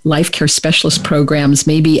get life care specialist programs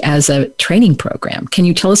maybe as a training program. Can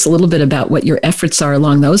you tell us a little bit about what your efforts are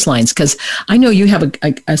along those lines? Because I know you have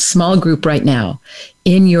a small group right now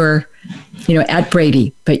in your, at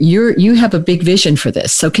Brady, but you have a big vision for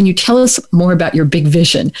this. So can you tell us more about your big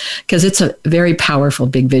vision? Because it's a very powerful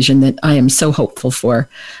big vision that I am so hopeful for,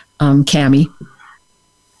 Cammie.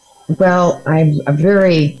 Well, I'm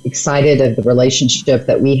very excited of the relationship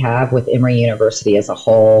that we have with Emory University as a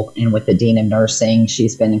whole and with the Dean of Nursing.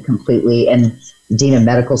 She's been completely, and the Dean of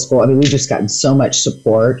Medical School. I mean, we've just gotten so much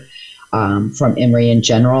support from Emory in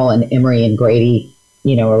general, and Emory and Grady,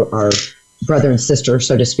 are brother and sister,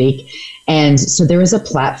 so to speak. And so there is a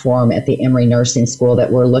platform at the Emory Nursing School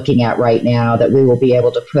that we're looking at right now that we will be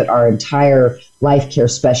able to put our entire life care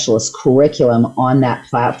specialist curriculum on that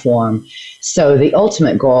platform. So the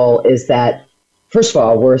ultimate goal is that, first of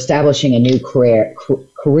all, we're establishing a new career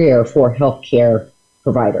for healthcare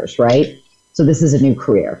providers, right? So this is a new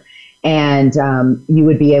career. And you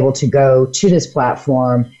would be able to go to this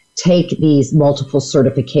platform, take these multiple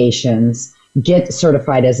certifications, get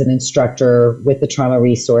certified as an instructor with the Trauma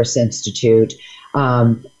Resource Institute.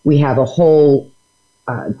 We have a whole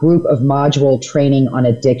group of module training on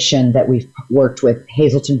addiction that we've worked with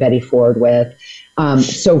Hazelton Betty Ford with.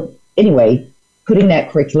 So anyway, putting that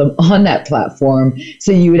curriculum on that platform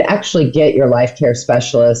so you would actually get your life care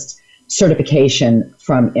specialist certification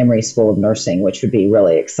from Emory School of Nursing, which would be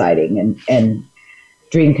really exciting and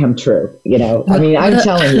dream come true. I'm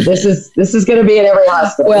telling you, this is going to be in every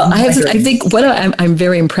hospital. Well, I think what I'm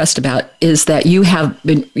very impressed about is that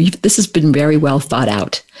this has been very well thought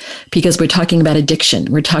out, because we're talking about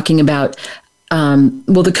addiction. We're talking about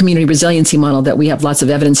the community resiliency model that we have lots of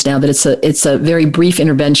evidence now that it's a very brief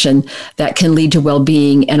intervention that can lead to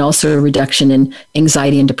well-being and also a reduction in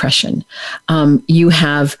anxiety and depression. You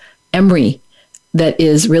have Emory that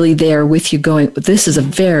is really there with you going, this is a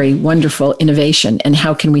very wonderful innovation, and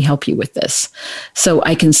how can we help you with this? So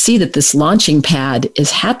I can see that this launching pad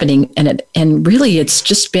is happening, and really it's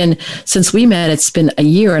just been, since we met, it's been a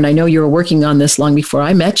year, and I know you were working on this long before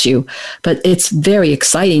I met you, but it's very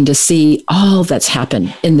exciting to see all that's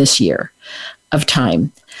happened in this year of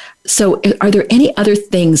time. So are there any other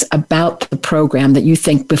things about the program that you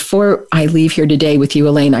think, before I leave here today with you,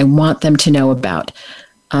 Elaine, I want them to know about?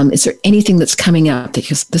 Is there anything that's coming up?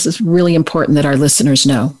 Because this is really important that our listeners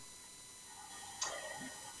know.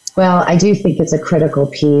 Well, I do think it's a critical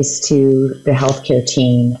piece to the healthcare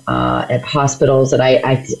team at hospitals, and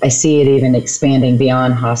I see it even expanding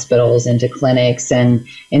beyond hospitals into clinics and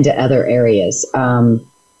into other areas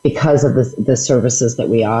because of the services that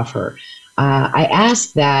we offer. I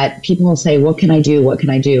ask that people will say, what can I do? What can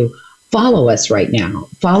I do? Follow us right now.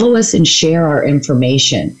 Follow us and share our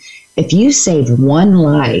information. If you saved one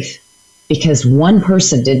life because one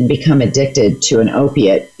person didn't become addicted to an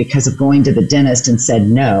opiate because of going to the dentist and said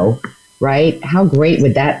no, right? How great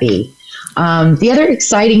would that be? The other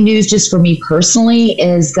exciting news just for me personally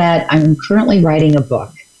is that I'm currently writing a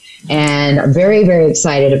book. And I'm very, very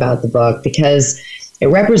excited about the book because it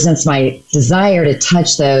represents my desire to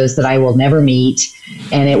touch those that I will never meet.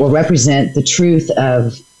 And it will represent the truth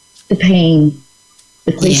of the pain,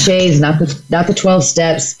 the cliches, not the 12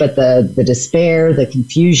 steps, but the despair, the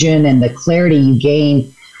confusion, and the clarity you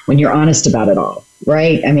gain when you're honest about it all,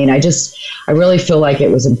 right? I mean, I really feel like it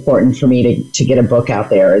was important for me to get a book out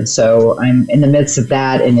there. And so I'm in the midst of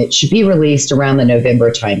that, and it should be released around the November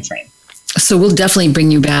timeframe. So we'll definitely bring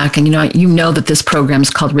you back. And, you know that this program is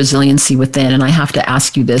called Resiliency Within. And I have to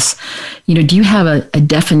ask you this, do you have a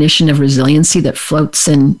definition of resiliency that floats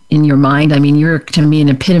in your mind? I mean, you're, to me, an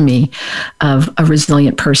epitome of a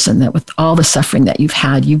resilient person, that with all the suffering that you've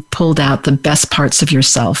had, you've pulled out the best parts of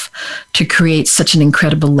yourself to create such an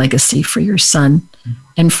incredible legacy for your son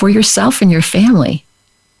and for yourself and your family.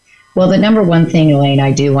 Well, the number one thing, Elaine,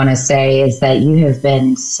 I do want to say is that you have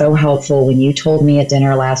been so helpful when you told me at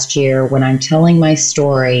dinner last year, when I'm telling my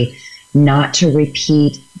story, not to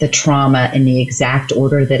repeat the trauma in the exact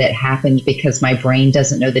order that it happened, because my brain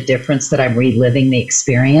doesn't know the difference, that I'm reliving the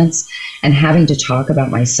experience. And having to talk about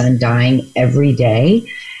my son dying every day,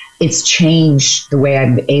 it's changed the way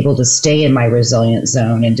I'm able to stay in my resilient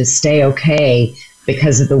zone and to stay okay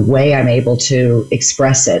because of the way I'm able to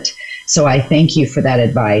express it. So I thank you for that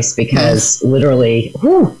advice, because literally,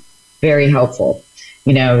 very helpful.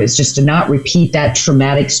 It's just to not repeat that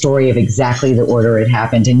traumatic story of exactly the order it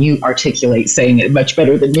happened. And you articulate saying it much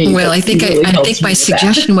better than me. Well, I think my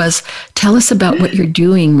suggestion was, tell us about what you're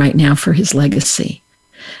doing right now for his legacy.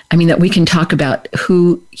 I mean, that we can talk about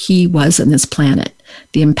who he was on this planet,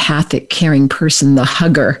 the empathic, caring person, the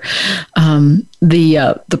hugger,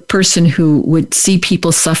 the person who would see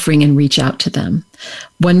people suffering and reach out to them.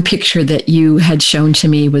 One picture that you had shown to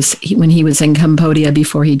me was when he was in Cambodia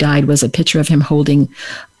before he died, was a picture of him holding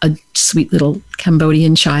a sweet little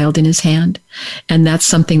Cambodian child in his hand. And that's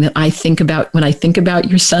something that I think about when I think about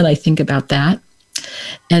your son. I think about that.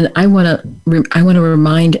 And I want to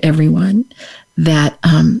remind everyone that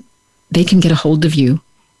they can get a hold of you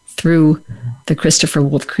through the Christopher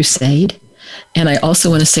Wolf Crusade. And I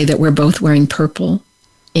also want to say that we're both wearing purple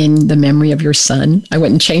in the memory of your son. I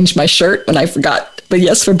went and changed my shirt when I forgot. But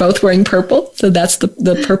yes, we're both wearing purple. So that's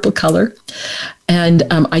the purple color. And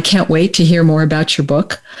I can't wait to hear more about your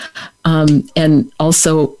book. And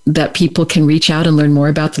also that people can reach out and learn more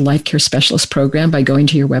about the Life Care Specialist program by going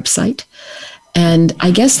to your website. And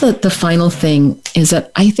I guess that the final thing is that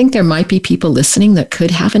I think there might be people listening that could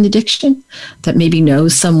have an addiction, that maybe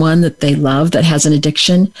knows someone that they love that has an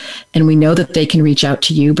addiction, and we know that they can reach out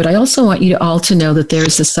to you. But I also want you all to know that there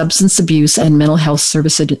is the Substance Abuse and Mental Health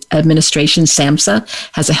Service Administration, SAMHSA,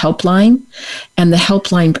 has a helpline, and the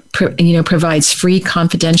helpline provides free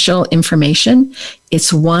confidential information.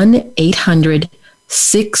 It's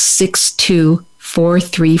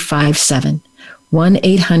 1-800-662-4357.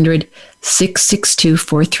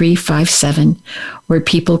 1-800-662-4357, where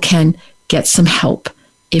people can get some help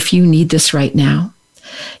if you need this right now.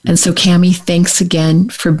 And so, Cammie, thanks again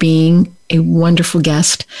for being a wonderful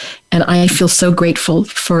guest. And I feel so grateful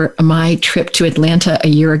for my trip to Atlanta a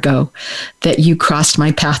year ago that you crossed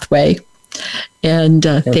my pathway. And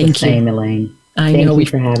thank you. Elaine. Thank you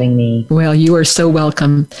for having me. Well, you are so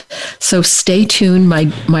welcome. So stay tuned, my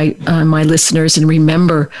listeners, and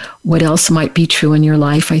remember what else might be true in your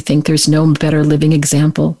life. I think there's no better living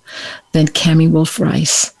example than Cammie Wolf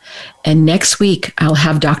Rice. And next week, I'll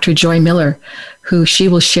have Dr. Joy Miller, who she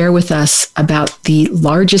will share with us about the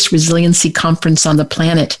largest resiliency conference on the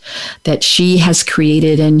planet that she has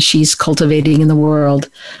created and she's cultivating in the world.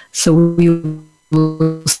 So we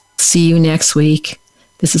will see you next week.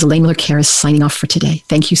 This is Elaine Miller-Karras signing off for today.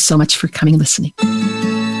 Thank you so much for coming and listening.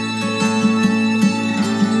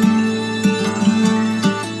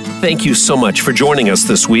 Thank you so much for joining us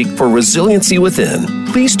this week for Resiliency Within.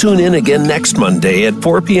 Please tune in again next Monday at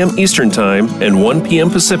 4 p.m. Eastern Time and 1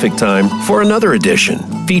 p.m. Pacific Time for another edition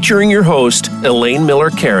featuring your host, Elaine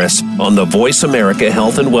Miller-Karras, on the Voice America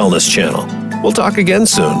Health and Wellness Channel. We'll talk again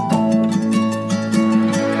soon.